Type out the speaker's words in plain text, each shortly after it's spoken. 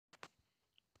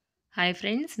Hi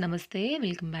friends, నమస్తే.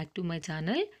 Welcome back to my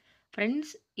channel.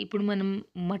 Friends, ఇప్పుడు మనం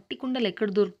మట్టి కుండలు ఎక్కడ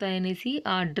దొరుకుతాయనేసి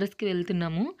ఆ అడ్రస్కి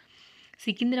వెళ్తున్నాము.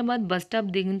 సికింద్రాబాద్ బస్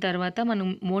స్టాప్ దిగిన తర్వాత మనం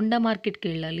మోండా మార్కెట్కి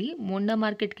వెళ్ళాలి. మోండా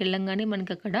మార్కెట్కి వెళ్ళంగానే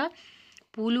మనకి అక్కడ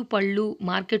పూలు పళ్ళు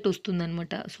మార్కెట్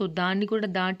వస్తుందన్నమాట. సో దాన్ని కూడా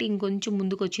దాటి ఇంకొంచెం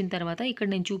ముందుకు వచ్చిన తర్వాత ఇక్కడ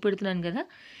నేను చూపెడుతున్నాను కదా,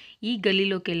 ఈ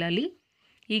గల్లీలోకి వెళ్ళాలి.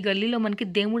 ఈ గల్లీలో మనకి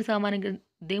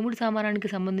దేవుడి సామానానికి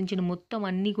సంబంధించిన మొత్తం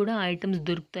అన్నీ కూడా ఐటమ్స్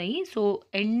దొరుకుతాయి. సో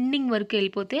ఎండింగ్ వరకు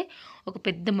వెళ్ళిపోతే ఒక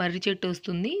పెద్ద మర్రి చెట్టు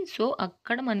వస్తుంది. సో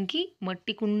అక్కడ మనకి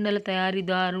మట్టి కుండల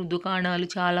తయారీదారు దుకాణాలు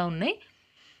చాలా ఉన్నాయి.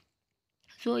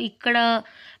 సో ఇక్కడ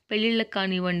పెళ్ళిళ్ళకి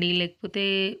కానివ్వండి, లేకపోతే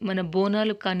మన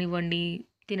బోనాలకు కానివ్వండి,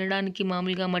 తినడానికి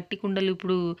మామూలుగా మట్టి కుండలు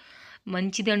ఇప్పుడు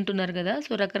మంచిది అంటున్నారు కదా.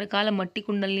 సో రకరకాల మట్టి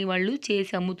కుండల్ని వాళ్ళు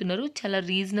చేసి అమ్ముతున్నారు చాలా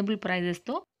రీజనబుల్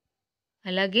ప్రైజెస్తో.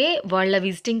 అలాగే వాళ్ళ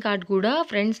విజిటింగ్ కార్డ్ కూడా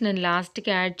ఫ్రెండ్స్ నేను లాస్ట్కి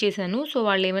యాడ్ చేశాను. సో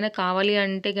వాళ్ళు ఏమైనా కావాలి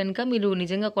అంటే కనుక మీరు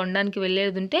నిజంగా కొనడానికి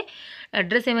వెళ్ళేది ఉంటే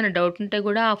అడ్రస్ ఏమైనా డౌట్ ఉంటే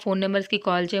కూడా ఆ ఫోన్ నెంబర్స్కి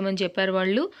కాల్ చేయమని చెప్పారు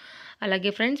వాళ్ళు. అలాగే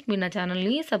ఫ్రెండ్స్, మీరు నా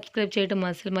ఛానల్ని సబ్స్క్రైబ్ చేయడం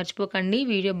అసలు మర్చిపోకండి.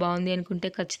 వీడియో బాగుంది అనుకుంటే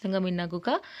ఖచ్చితంగా మీరు నాకు ఒక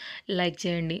లైక్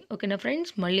చేయండి. ఓకేనా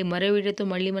ఫ్రెండ్స్, మళ్ళీ మరో వీడియోతో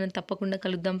మళ్ళీ మనం తప్పకుండా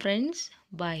కలుద్దాం ఫ్రెండ్స్.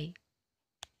 బాయ్.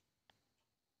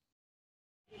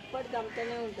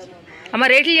 అమ్మ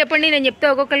రేట్లు చెప్పండి, నేను చెప్తే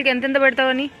ఒక్కొక్కరికి ఎంతెంత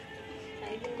పెడతావని.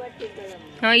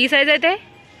 ఈ సైజ్ అయితే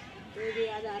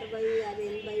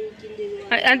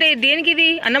అంటే దేనికి? ఇది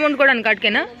అన్నం వండుకోవడానికి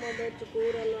కాటికేనా?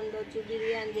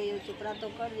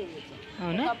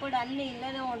 అవునా?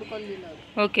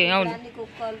 ఓకే, అవును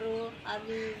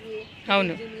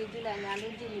అవును.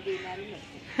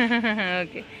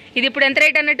 ఓకే, ఇది ఇప్పుడు ఎంత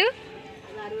రేట్ అన్నట్టు?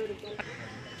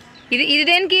 ఇది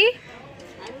దేనికి?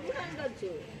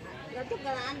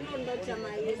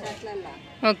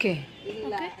 ఓకే,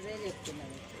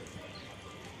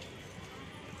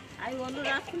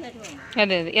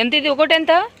 అదే అదే. ఎంత ఇది? ఒకటి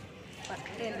ఎంత?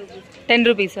 10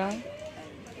 రూపీసా?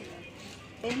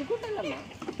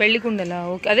 పెళ్లి కుండలా?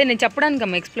 ఓకే, అదే నేను చెప్పడానికి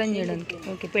అమ్మ, ఎక్స్ప్లెయిన్ చేయడానికి.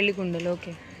 ఓకే, పెళ్లి కుండలు.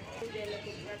 ఓకే,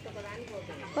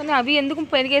 కానీ అవి ఎందుకు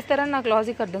పెరిగేస్తారని నాకు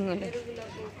లాజిక్ అర్థం కాలేదు.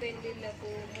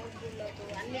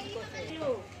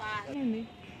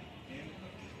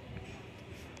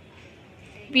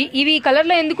 ఇవి ఈ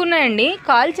కలర్లో ఎందుకున్నాయండి?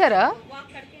 కాల్చారా?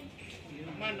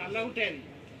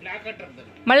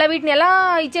 మళ్ళీ వీటిని ఎలా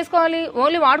ఇచ్చేసుకోవాలి?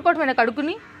 ఓన్లీ వాడుకోవటమేనా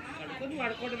కడుక్కుని?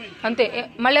 అంతే?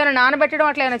 మళ్ళీ ఏమైనా నానబెట్టడం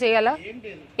అట్లా ఏమైనా చేయాలా?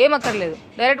 ఏం అక్కర్లేదు,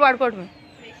 డైరెక్ట్ వాడుకోవటమే.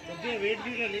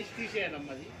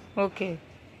 ఓకే,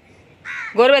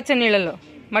 గోరువెచ్చని నీళ్ళలో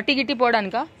మట్టి గిట్టి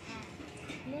పోవడానికా?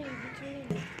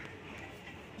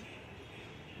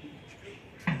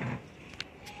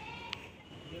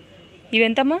 ఇవి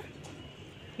ఎంతమ్మా?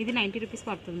 ఇది 90 రూపీస్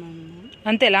పడుతుంది.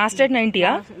 అంతే? Last rate 90యా?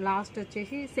 లాస్ట్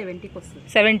వచ్చేసి 70కి వస్తుంది.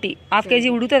 70. హాఫ్ కేజీ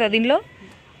ఉడుకుతుందా దీనిలో?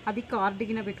 అది కార్డ్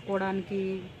దిగిన పెట్టుకోవడానికి.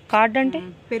 కార్డ్ అంటే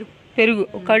పెరుగు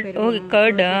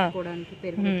కర్డ్.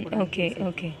 ఓకే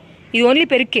ఓకే, ఇది ఓన్లీ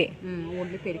పెరుగే?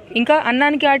 ఓన్లీ పెరుగు. ఇంకా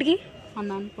అన్నానికి ఆడికి?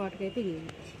 అన్నానికి వాటికి అయితే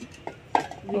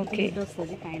ఓకే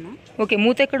వస్తుంది పైన. ఓకే,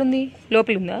 మూత ఎక్కడుంది?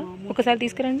 లోపల ఉందా? ఒకసారి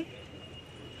తీసుకురండి.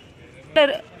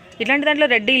 ఇట్లాంటి దాంట్లో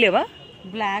రెడ్ లేవా?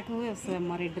 బ్లాక్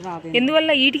వస్తుందమ్మా, రెడ్ రాదు.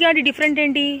 ఎందువల్ల? వీటికి ఆడి డిఫరెంట్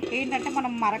ఏంటి? ఏంటంటే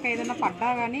మనం మరక ఏదైనా పడ్డా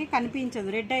గానీ కనిపించదు.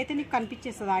 రెడ్ అయితే నీకు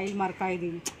కనిపించేస్తుంది ఆయిల్ మరక. ఇది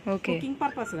కుకింగ్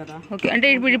పర్పస్ కదా. ఓకే, అంటే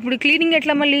ఇప్పుడు క్లీనింగ్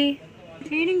ఎట్లా? మళ్ళీ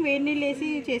క్లీనింగ్ వేడి నీళ్ళు వేసి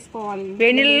చేసుకోవాలి.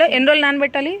 వేడి నీళ్ళలో ఎన్ని రోజులు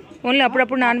నానబెట్టాలి? ఓన్లీ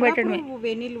అప్పుడప్పుడు నానబెట్టడమే?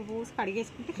 వేడి నీళ్ళు పోసి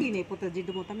కడిగేసుకుంటే క్లీన్ అయిపోతుంది,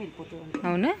 జిడ్డు మొత్తం వెళ్ళిపోతుంది.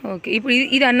 అవునా? ఓకే, ఇప్పుడు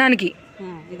ఇది అన్నానికి.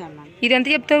 ఇది అన్నానికి. ఇది ఎంత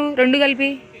చెప్తావు రెండు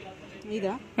కలిపి?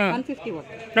 ఇదా 150.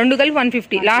 రెండు కలిపి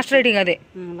 150 లాస్ట్ రేటింగ్. అదే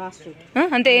లాస్ట్ రేట్,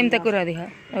 అంతే, ఏం తక్కువ రాదు.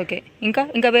 ఓకే,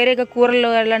 ఇంకా వేరేగా కూరల్లో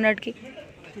అన్నట్టుకి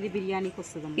ఇది బిర్యానీకి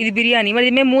వస్తుంది. ఇది బిర్యానీ. మరి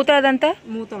మేము మూత అదంతా?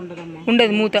 మూత ఉండదమ్మా,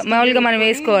 ఉండదు. మూత మామూలుగా మనం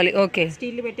వేసుకోవాలి. ఓకే,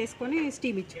 స్టీల్ పెట్టేసుకొని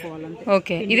స్టీమ్ ఇచ్చుకోవాలి అంతే.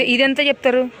 ఓకే, ఇది ఎంత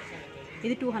చెప్తారు?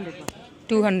 ఇది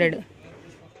 200.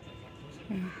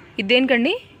 ఇది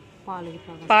దేనికండి?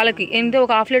 పాలకి. ఎంత?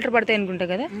 ఒక హాఫ్ లీటర్ పడతాయి అనుకుంటా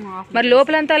కదా. మరి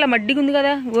లోపలంతా అలా మడ్డిగా ఉంది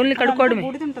కదా, ఓన్లీ కడుక్కోవడమే.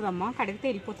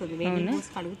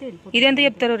 ఇది ఎంత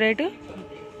చెప్తారు రేటు?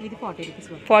 ఇది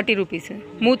 40 రూపీస్.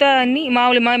 మూత అన్ని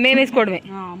మామూలు మేము వేసుకోవడమే.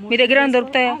 మీ దగ్గర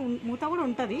దొరుకుతాయా? మూత కూడా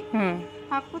ఉంటది,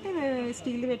 కాకపోతే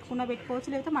స్టీల్ పెట్టుకోవచ్చు,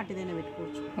 లేకపోతే మట్టిదైనా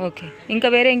పెట్టుకోవచ్చు. ఓకే, ఇంకా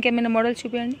వేరే ఇంకేమైనా మోడల్స్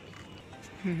చూపించండి.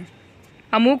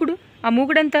 ఆ మూకుడు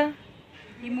ఎంత?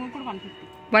 ఈ మూకుడు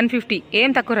 150.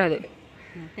 ఏం తక్కువ రాదు.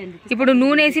 ఇప్పుడు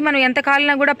నూనె వేసి మనం ఎంత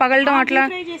కాలినా కూడా పగలడం అట్లా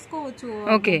చేసుకోవచ్చు.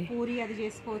 ఓకే, పూరి అది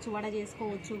చేసుకోవచ్చు, వడ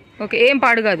చేసుకోవచ్చు. ఓకే, ఏం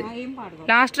పాడు కాదు.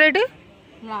 లాస్ట్ రేట్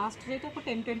ఒక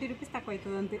 10-20 రూపీస్ తక్కువ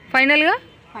అవుతుంది అంతే. ఫైనల్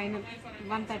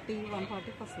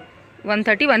 130-140 వస్తుంది.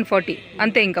 130-140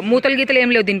 అంతే. ఇంకా మూతలు గీతలు ఏం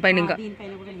లేవు దీనిపైన? ఇంకా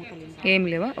ఏం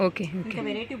లేవా? ఓకే,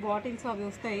 వెరైటీ బాటిల్స్ అవి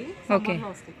వస్తాయి. Okay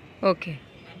okay.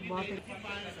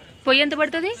 పొయ్యి ఎంత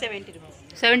పడుతుంది?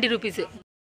 70 రూపీస్.